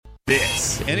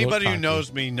Anybody who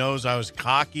knows me knows I was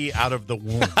cocky out of the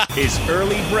womb. Is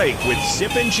Early Break with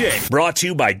Sip and Jake. Brought to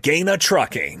you by Gaina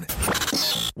Trucking.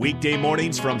 Weekday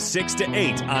mornings from 6 to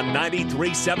 8 on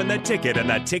 93.7 The Ticket and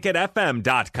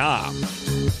theticketfm.com.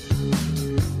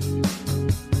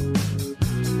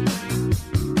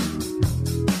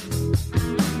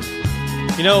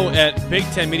 You know, at Big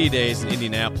Ten Media Days in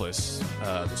Indianapolis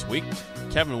this week,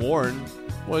 Kevin Warren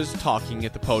was talking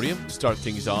at the podium to start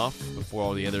things off before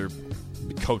all the other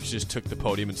coaches took the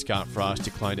podium, and Scott Frost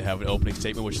declined to have an opening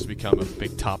statement, which has become a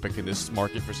big topic in this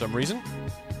market for some reason.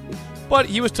 But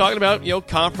he was talking about,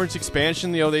 conference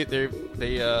expansion.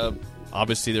 They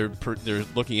obviously they're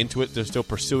looking into it. They're still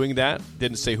pursuing that.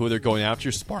 Didn't say who they're going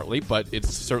after smartly, but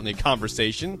it's certainly a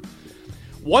conversation.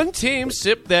 One team,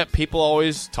 Sip, that people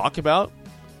always talk about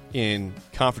in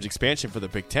conference expansion for the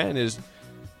Big Ten is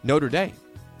Notre Dame.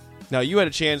 Now, you had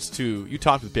a chance you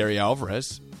talked with Barry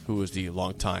Alvarez, who was the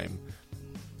longtime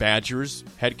Badgers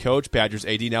head coach. Badgers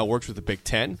AD now works with the Big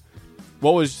Ten.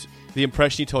 What was the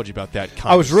impression he told you about that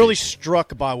conversation? I was really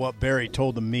struck by what Barry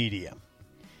told the media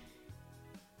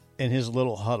in his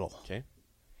little huddle. Okay.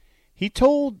 He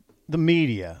told the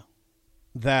media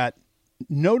that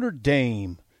Notre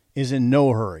Dame is in no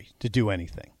hurry to do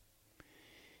anything.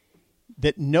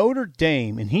 That Notre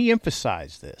Dame, and he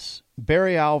emphasized this,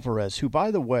 Barry Alvarez, who, by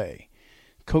the way,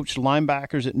 coached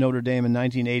linebackers at Notre Dame in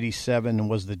 1987 and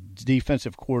was the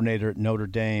defensive coordinator at Notre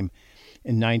Dame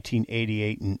in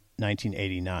 1988 and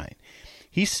 1989.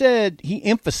 He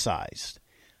emphasized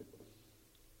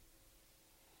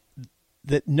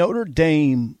that Notre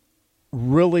Dame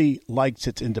really likes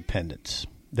its independence,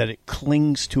 that it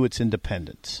clings to its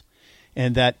independence.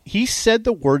 And that he said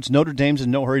the words, Notre Dame's in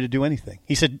no hurry to do anything.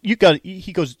 He said, he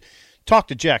goes, talk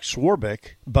to Jack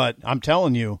Swarbrick, but I'm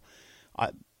telling you,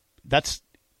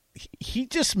 he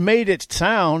just made it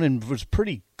sound and was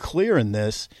pretty clear in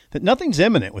this that nothing's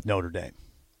imminent with Notre Dame.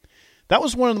 That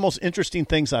was one of the most interesting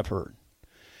things I've heard.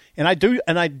 And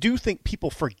I do think people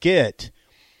forget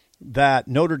that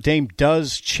Notre Dame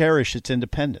does cherish its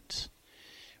independence.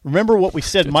 Remember what we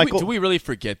said, Michael. Do we really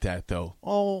forget that, though?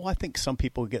 Oh, I think some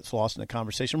people get lost in the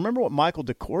conversation. Remember what Michael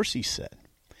DeCourcy said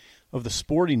of the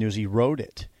Sporting News. He wrote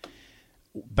it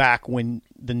back when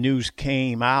the news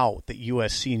came out that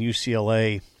USC and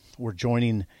UCLA were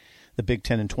joining the Big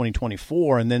Ten in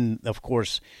 2024. And then, of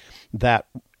course, that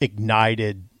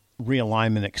ignited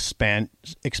realignment,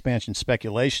 expansion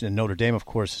speculation. And Notre Dame, of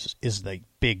course, is the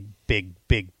big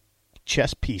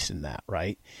chess piece in that,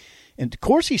 right? And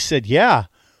DeCourcy said, yeah,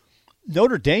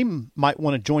 Notre Dame might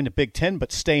want to join the Big Ten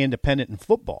but stay independent in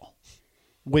football,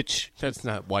 which that's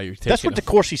not why you're taking. That's what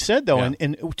DeCourcy said, though, yeah.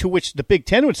 and to which the Big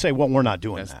Ten would say, "Well, we're not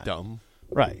doing that." That's dumb,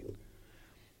 right?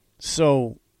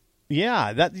 So,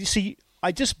 yeah, that you see,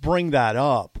 I just bring that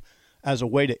up as a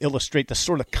way to illustrate the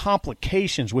sort of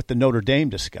complications with the Notre Dame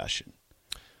discussion.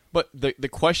 But the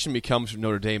question becomes for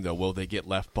Notre Dame, though, will they get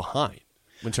left behind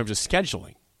in terms of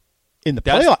scheduling? In the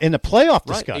playoff right,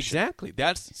 discussion. Exactly.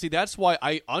 That's why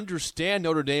I understand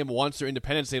Notre Dame wants their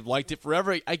independence. They've liked it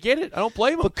forever. I get it. I don't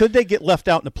blame them. But could they get left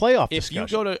out in the playoff discussion?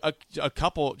 If you go to a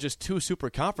couple, just two super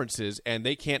conferences, and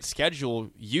they can't schedule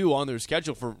you on their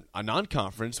schedule for a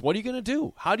non-conference, what are you going to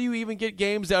do? How do you even get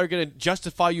games that are going to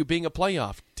justify you being a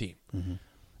playoff team? Mm-hmm.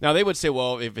 Now, they would say,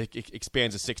 well, if it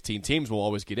expands to 16 teams, we'll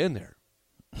always get in there.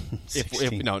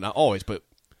 No, not always, but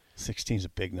 16 is a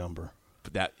big number.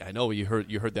 But that I know you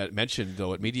heard that mentioned,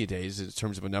 though, at Media Days in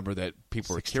terms of a number that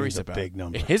people are curious about. 16 is a big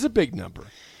number. It is a big number.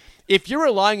 If you're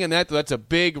relying on that, though, that's a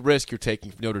big risk you're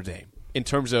taking for Notre Dame in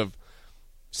terms of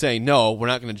saying, no, we're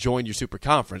not going to join your super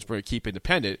conference. We're going to keep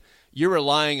independent. You're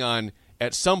relying on,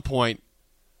 at some point,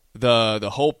 the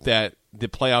hope that the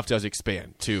playoff does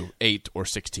expand to 8 or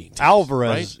 16 teams.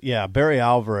 Alvarez, right? Yeah, Barry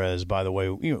Alvarez, by the way,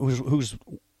 who's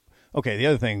okay, the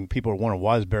other thing people are wondering,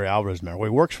 why is Barry Alvarez there? Well,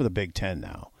 he works for the Big Ten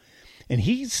now. And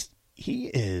he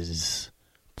is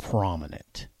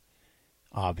prominent,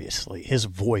 obviously. His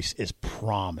voice is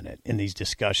prominent in these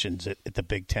discussions at the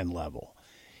Big Ten level.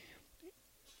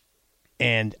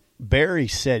 And Barry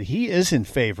said he is in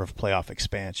favor of playoff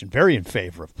expansion, very in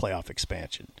favor of playoff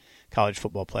expansion, college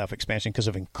football playoff expansion, because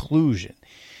of inclusion.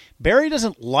 Barry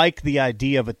doesn't like the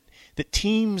idea of that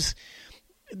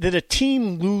a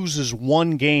team loses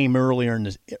one game early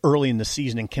in the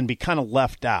season and can be kind of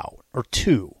left out, or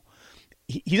two.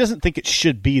 He doesn't think it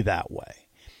should be that way.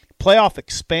 Playoff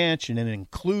expansion and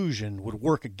inclusion would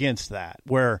work against that,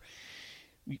 where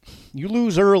you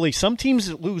lose early. Some teams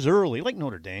that lose early, like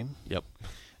Notre Dame. Yep.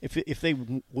 If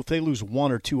they lose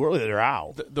one or two early, they're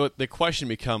out. The question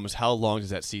becomes, how long does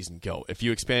that season go? If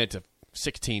you expand it to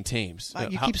 16 teams.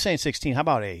 You keep saying 16. How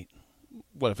about 8?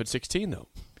 What if it's 16, though?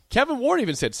 Kevin Warren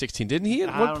even said 16, didn't he,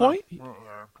 at one point?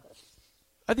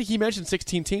 I think he mentioned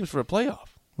 16 teams for a playoff.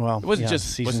 Well, it wasn't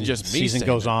just me. Season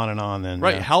goes on and on. Then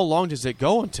right. How long does it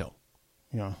go until?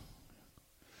 Yeah.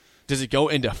 Does it go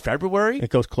into February? It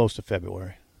goes close to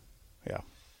February. Yeah.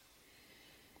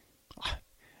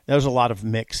 There's a lot of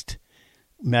mixed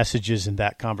messages in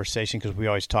that conversation because we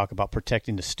always talk about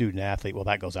protecting the student athlete. Well,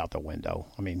 that goes out the window.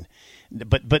 I mean,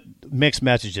 but mixed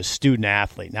messages, student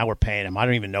athlete. Now we're paying them. I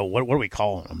don't even know what are we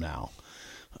calling them now.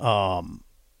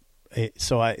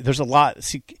 There's a lot.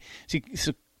 So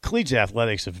collegiate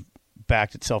athletics have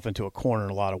backed itself into a corner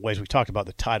in a lot of ways. We talked about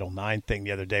the Title IX thing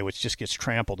the other day, which just gets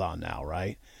trampled on now,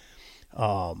 right?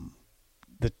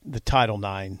 The Title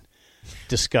IX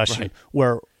discussion right.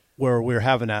 where we were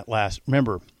having that last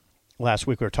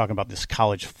week we were talking about this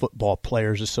College Football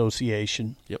Players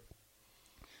Association. Yep.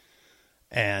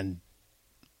 And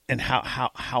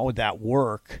how would that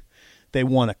work? They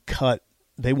want a cut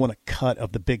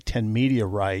of the Big Ten media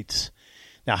rights.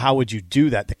 Now, how would you do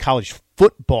that? The College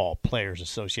Football Players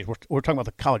Association. We're talking about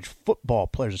the College Football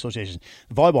Players Association.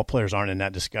 The volleyball players aren't in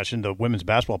that discussion. The women's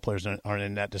basketball players aren't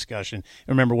in that discussion. And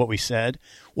remember what we said?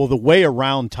 Well, the way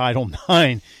around Title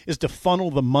IX is to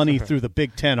funnel the money through the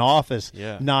Big Ten office,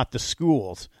 not the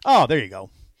schools. Oh, there you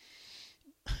go.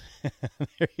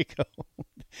 There you go.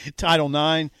 Title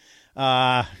IX.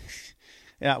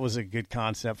 That was a good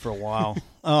concept for a while.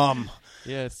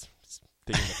 It's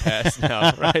thing in the past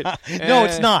now, right? No,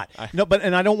 it's not.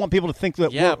 And I don't want people to think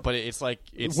that. Yeah, but it's like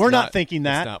we're not thinking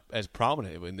that. It's not as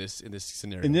prominent in this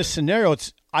scenario. In this scenario,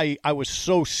 I was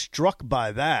so struck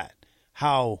by that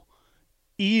how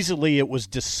easily it was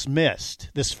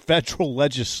dismissed. This federal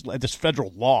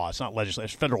law. It's not legislation.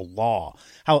 It's federal law.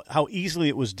 How easily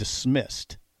it was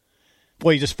dismissed.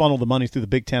 Boy, you just funnel the money through the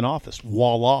Big Ten office.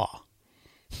 Voila.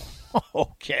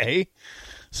 Okay.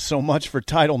 So much for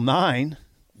Title IX.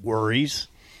 Worries.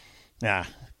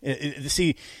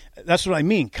 See, that's what I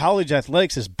mean. College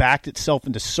athletics has backed itself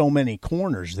into so many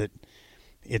corners that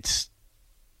you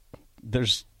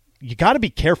got to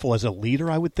be careful as a leader,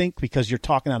 I would think, because you're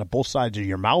talking out of both sides of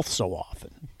your mouth so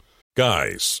often.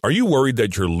 Guys, are you worried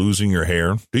that you're losing your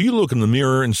hair? Do you look in the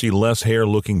mirror and see less hair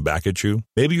looking back at you?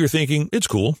 Maybe you're thinking, it's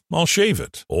cool, I'll shave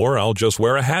it. Or I'll just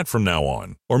wear a hat from now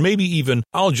on. Or maybe even,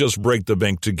 I'll just break the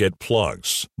bank to get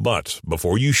plugs. But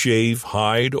before you shave,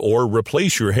 hide, or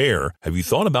replace your hair, have you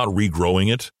thought about regrowing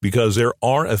it? Because there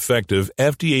are effective,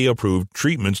 FDA-approved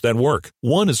treatments that work.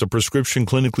 One is a prescription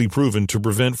clinically proven to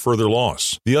prevent further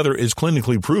loss. The other is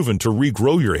clinically proven to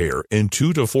regrow your hair in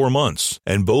 2 to 4 months.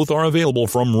 And both are available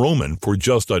from Roman for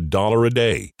just $1 a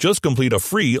day. Just complete a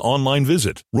free online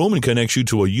visit. Roman connects you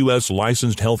to a U.S.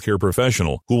 licensed healthcare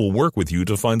professional who will work with you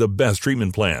to find the best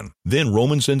treatment plan. Then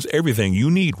Roman sends everything you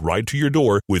need right to your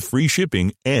door with free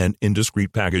shipping and in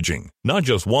discreet packaging. Not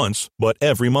just once, but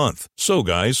every month. So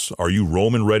guys, are you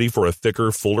Roman ready for a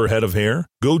thicker, fuller head of hair?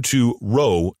 Go to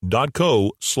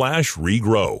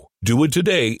ro.co/regrow. Do it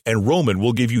today, and Roman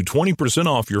will give you 20%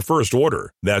 off your first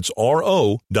order. That's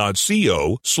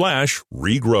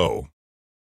ro.co/regrow.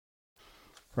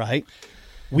 Right?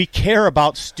 We care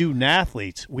about student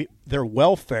athletes, their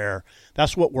welfare.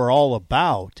 That's what we're all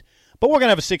about. But we're going to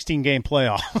have a 16-game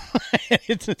playoff.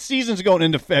 The season's going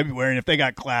into February, and if they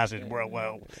got classes,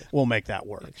 we'll make that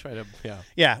work.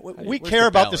 We care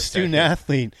about the student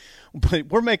athlete, but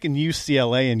we're making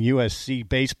UCLA and USC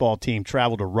baseball team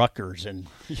travel to Rutgers in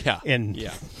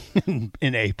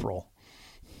April.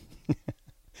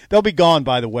 They'll be gone,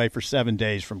 by the way, for 7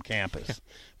 days from campus.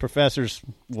 Professors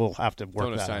will have to work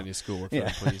Don't that assign out. You schoolwork,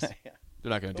 please. They're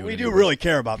not going to do it. We do really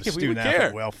care about the student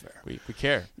athlete welfare. We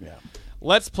care. Yeah.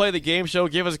 Let's play the game show.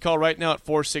 Give us a call right now at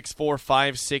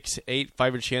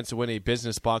 464-5685. Your chance to win a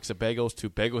business box of bagels to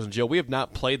Bagels Joe. We have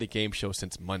not played the game show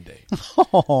since Monday.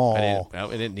 I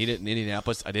didn't need it in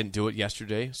Indianapolis. I didn't do it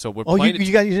yesterday. So we're playing we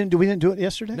didn't do it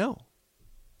yesterday? No,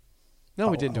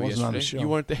 we didn't do it yesterday. On the show. You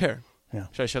weren't there. Yeah.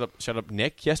 Should I shut up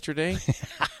Nick yesterday?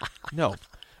 No.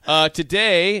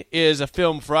 Today is a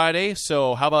Film Friday,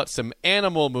 so how about some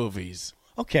animal movies?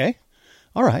 Okay.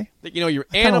 All right. Your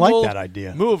animal like that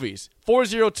idea. Movies.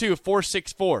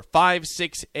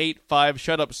 402-464-5685.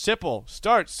 Shut Up Sipple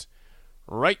starts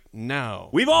right now.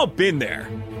 We've all been there.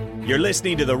 You're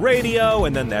listening to the radio,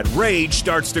 and then that rage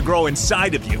starts to grow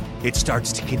inside of you. It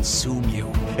starts to consume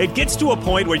you. It gets to a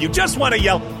point where you just want to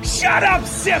yell, "Shut up,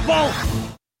 Sipple!"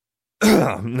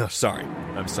 No, sorry.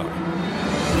 I'm sorry.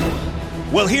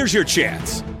 Well, here's your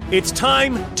chance. It's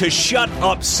time to shut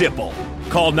up, Sipple.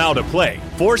 Call now to play.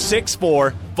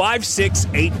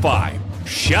 464-5685.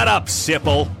 Shut up,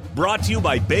 Sipple. Brought to you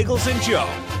by Bagels Joe.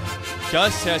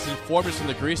 Gus has informed us from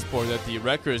the Grease Board that the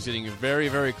record is getting very,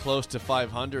 very close to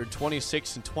 500.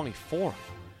 26 and 24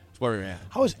 is where we're at.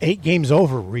 I was 8 games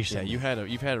over recently. Yeah,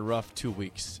 you've had a rough 2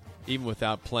 weeks, even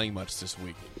without playing much this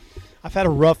week. I've had a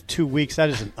rough 2 weeks. That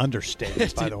is an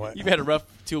understatement, by the way. You've had a rough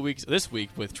 2 weeks this week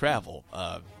with travel.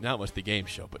 Not much the game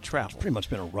show, but travel. It's pretty much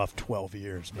been a rough 12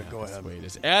 years, but go That's ahead. the way it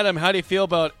is. Adam, how do you feel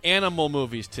about animal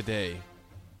movies today?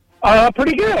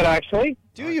 Pretty good, actually.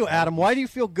 Do you, Adam? Why do you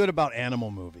feel good about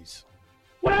animal movies?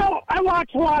 Well, I watch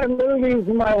a lot of movies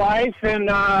in my life, and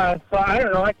so I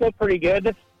don't know. I feel pretty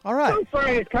good. All right. I'm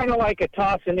sorry, it's kind of like a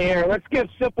toss in the air. Let's give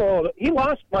Sipple. He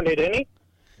lost Monday, didn't he?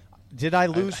 Did I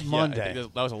lose Yeah, Monday? I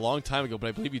think that was a long time ago, but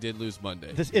I believe you did lose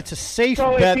Monday. It's a safe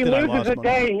So bet if he that I loses lost a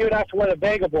Monday. day, he would have to wear the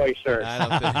Bagel Boy shirt. I don't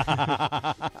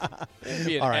think it'd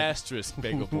be an All right. asterisk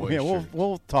Bagel Boy Yeah, shirt.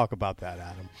 we'll talk about that,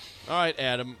 Adam. All right,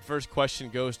 Adam, first question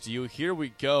goes to you. Here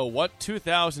we go. What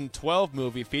 2012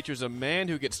 movie features a man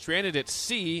who gets stranded at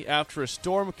sea after a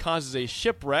storm causes a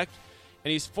shipwreck,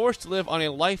 and he's forced to live on a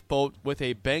lifeboat with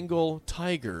a Bengal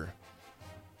tiger?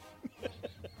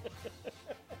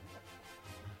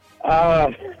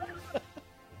 I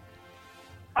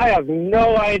have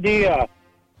no idea.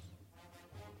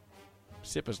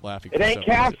 Sip is laughing. It for ain't some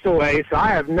reason. Castaway, so I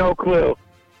have no clue.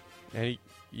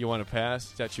 You want to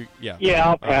pass? Is that you? Yeah. Yeah,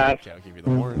 I'll pass. Okay, I'll give you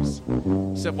the horns.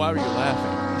 Sip, why were you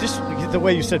laughing? Just the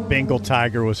way you said Bengal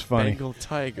tiger was funny. Bengal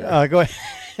tiger. Go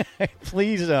ahead.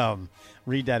 Please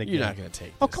read that again. You're not going to take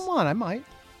this. Oh, come on. I might.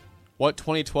 What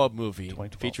 2012 movie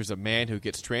features a man who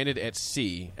gets stranded at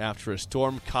sea after a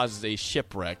storm causes a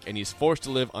shipwreck, and he's forced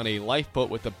to live on a lifeboat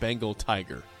with a Bengal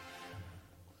tiger?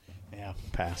 Yeah,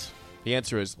 pass. The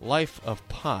answer is Life of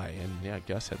Pi, and yeah,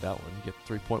 Gus had that one. You get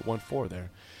 3.14 there.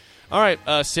 All right,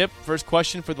 Sip, first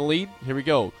question for the lead. Here we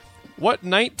go. What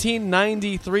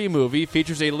 1993 movie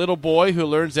features a little boy who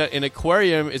learns that an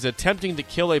aquarium is attempting to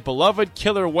kill a beloved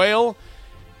killer whale,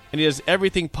 and he does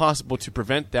everything possible to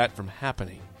prevent that from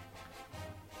happening?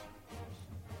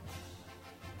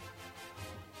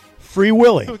 Free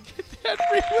Willy. Look at that,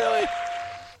 Free Willy.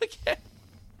 Look at.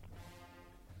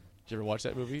 Did you ever watch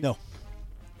that movie? No.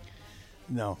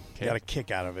 Okay. Got a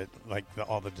kick out of it, like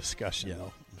all the discussion, Yeah,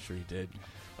 though. I'm sure you did.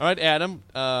 All right, Adam,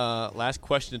 last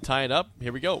question to tie it up.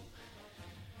 Here we go.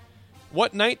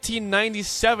 What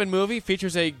 1997 movie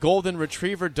features a golden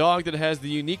retriever dog that has the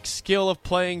unique skill of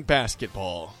playing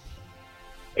basketball?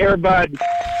 Air Bud.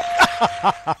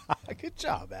 Good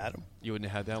job, Adam. You wouldn't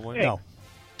have had that one? No.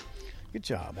 Good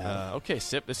job, Adam. Okay,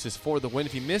 Sip, this is for the win.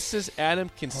 If he misses, Adam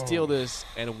can steal this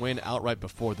and win outright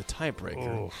before the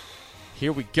tiebreaker.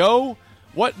 Here we go.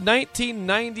 What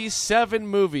 1997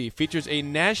 movie features a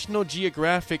National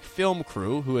Geographic film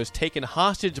crew who is taken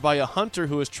hostage by a hunter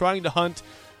who is trying to hunt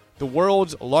the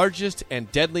world's largest and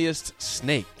deadliest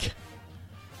snake?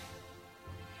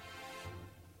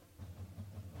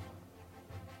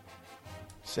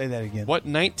 Say that again. What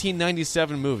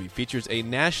 1997 movie features a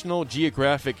National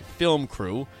Geographic film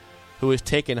crew who is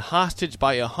taken hostage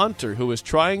by a hunter who is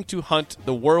trying to hunt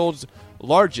the world's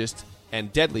largest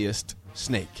and deadliest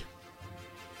snake?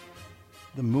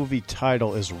 The movie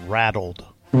title is Rattled.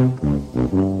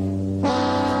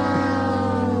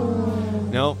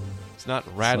 No, it's not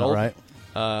Rattled. Right.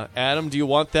 Adam, do you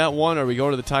want that one, or are we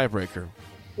going to the tiebreaker?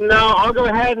 No, I'll go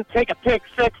ahead and take a pick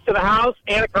 6 to the house.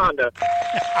 Anaconda.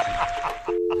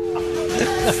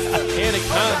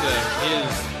 Anaconda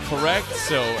is correct.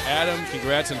 So, Adam,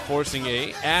 congrats on forcing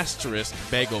a asterisk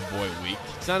Bagel Boy week.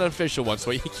 It's not an official one, so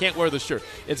he can't wear the shirt.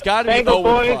 It's got to be Bagel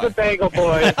Boy is 0-5. a Bagel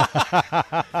Boy.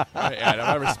 All right, Adam,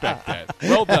 I respect that.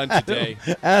 Well done today.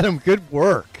 Adam, good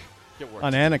work Good work.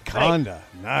 on Anaconda.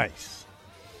 Nice.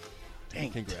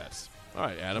 Dang. Congrats. All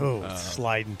right, Adam. Oh, it's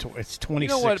sliding. It's 26. You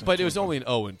know what? and But it was 25. only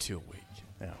an 0-2 week.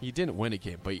 Yeah. You didn't win a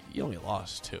game, but you only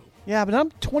lost 2. Yeah, but I'm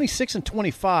 26 and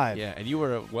 25. Yeah, and you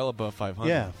were well above 500.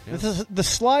 Yeah. The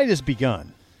slide has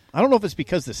begun. I don't know if it's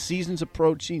because the season's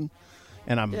approaching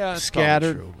and I'm It's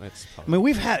scattered. probably true. It's I probably mean,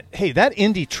 we've had, that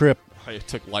Indy trip, it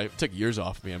took years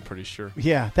off me, I'm pretty sure.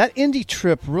 yeah, that Indy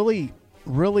trip really,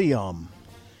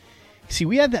 see,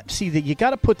 we had that, that you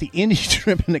got to put the Indy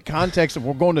trip in the context of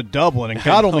we're going to Dublin, and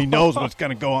God only knows what's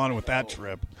going to go on with that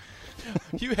trip.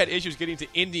 You had issues getting to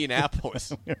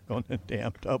Indianapolis. We're going to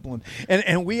damn Dublin,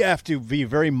 and we have to be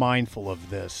very mindful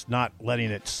of this, not letting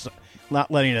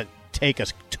it take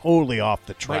us totally off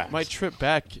the tracks. My trip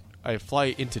back, I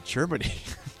fly into Germany.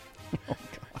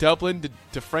 Dublin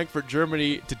to Frankfurt,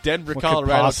 Germany, to Denver, What could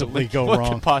Colorado. possibly go what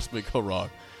wrong? could possibly go wrong?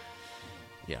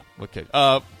 Yeah. Okay.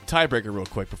 Tiebreaker, real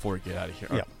quick, before we get out of here.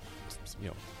 Yeah.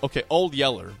 Okay. Old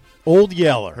Yeller. Old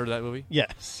Yeller. Heard of that movie?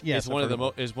 Yes. Is one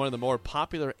of the more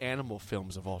popular animal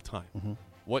films of all time. Mm-hmm.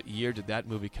 What year did that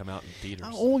movie come out in theaters?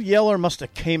 Old Yeller must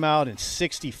have came out in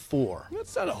 1964.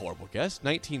 That's not a horrible guess.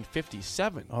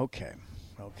 1957. Okay.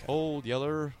 Old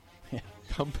Yeller.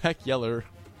 Comeback Yeller.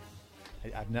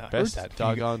 I've not Best heard that.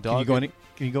 doggone dog. Can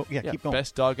you go? Yeah, keep going.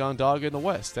 Best doggone dog in the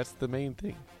West. That's the main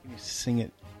thing. Can you sing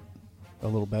it a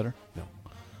little better? No.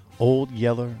 Old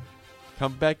Yeller.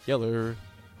 Comeback Yeller.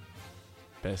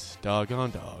 Best doggone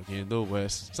dog in the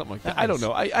West. Something like that. I don't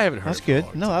know. I haven't heard That's it good. for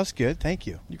a long No, time. that's good. Thank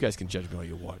you. You guys can judge me all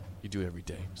you want. You do it every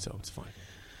day, so it's fine.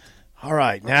 All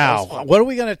right. Now, what are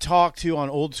we going to talk to on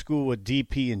Old School with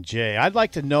DP and J? I'd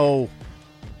like to know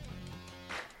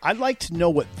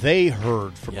what they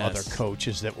heard from other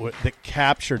coaches that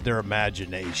captured their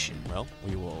imagination. Well,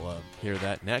 we will hear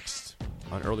that next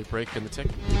on Early Break in the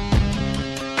Ticket.